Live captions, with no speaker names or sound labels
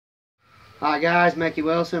Hi guys, Mickey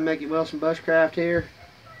Wilson Bushcraft here.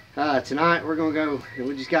 Tonight we're gonna go.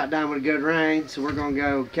 We just got done with a good rain, so we're gonna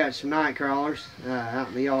go catch some night crawlers out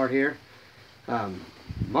in the yard here.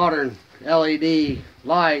 Modern LED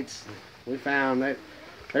lights, we found that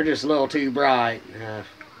they're just a little too bright.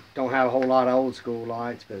 Don't have a whole lot of old school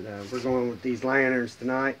lights, but we're going with these lanterns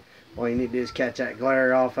tonight. All you need to do is catch that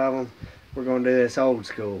glare off of them. We're gonna do this old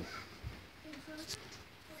school.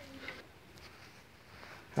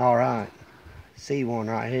 All right. See one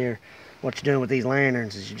right here. What you're doing with these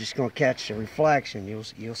lanterns is you're just going to catch a reflection.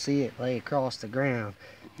 You'll see it lay across the ground.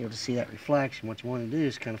 You'll just see that reflection. What you want to do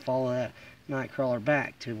is kind of follow that night crawler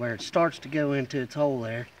back to where it starts to go into its hole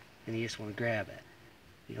there, and you just want to grab it.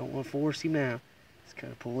 You don't want to force him out. Just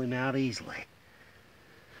kind of pull him out easily.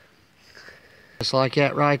 Just like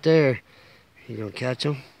that right there. You're going to catch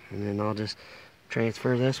them, and then I'll just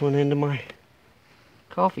transfer this one into my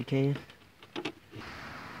coffee can.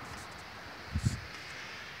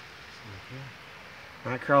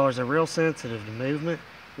 Night crawlers are real sensitive to movement,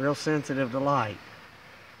 real sensitive to light.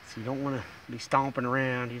 So you don't want to be stomping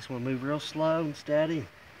around. You just want to move real slow and steady.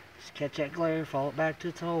 Just catch that glare, follow it back to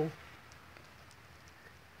its hole.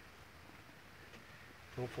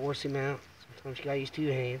 Don't force him out. Sometimes you gotta use two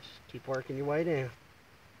hands. Keep working your way down.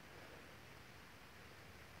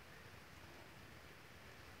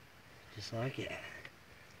 Just like that.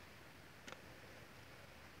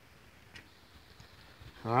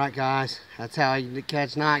 Alright guys, that's how you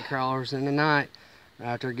catch night crawlers in the night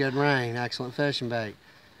after a good rain. Excellent fishing bait.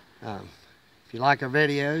 If you like our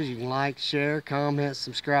videos, you can like, share, comment,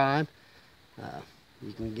 subscribe.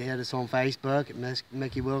 You can get us on Facebook at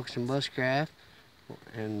Mickey Wilson Bushcraft.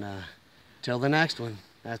 And till the next one,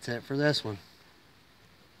 that's it for this one.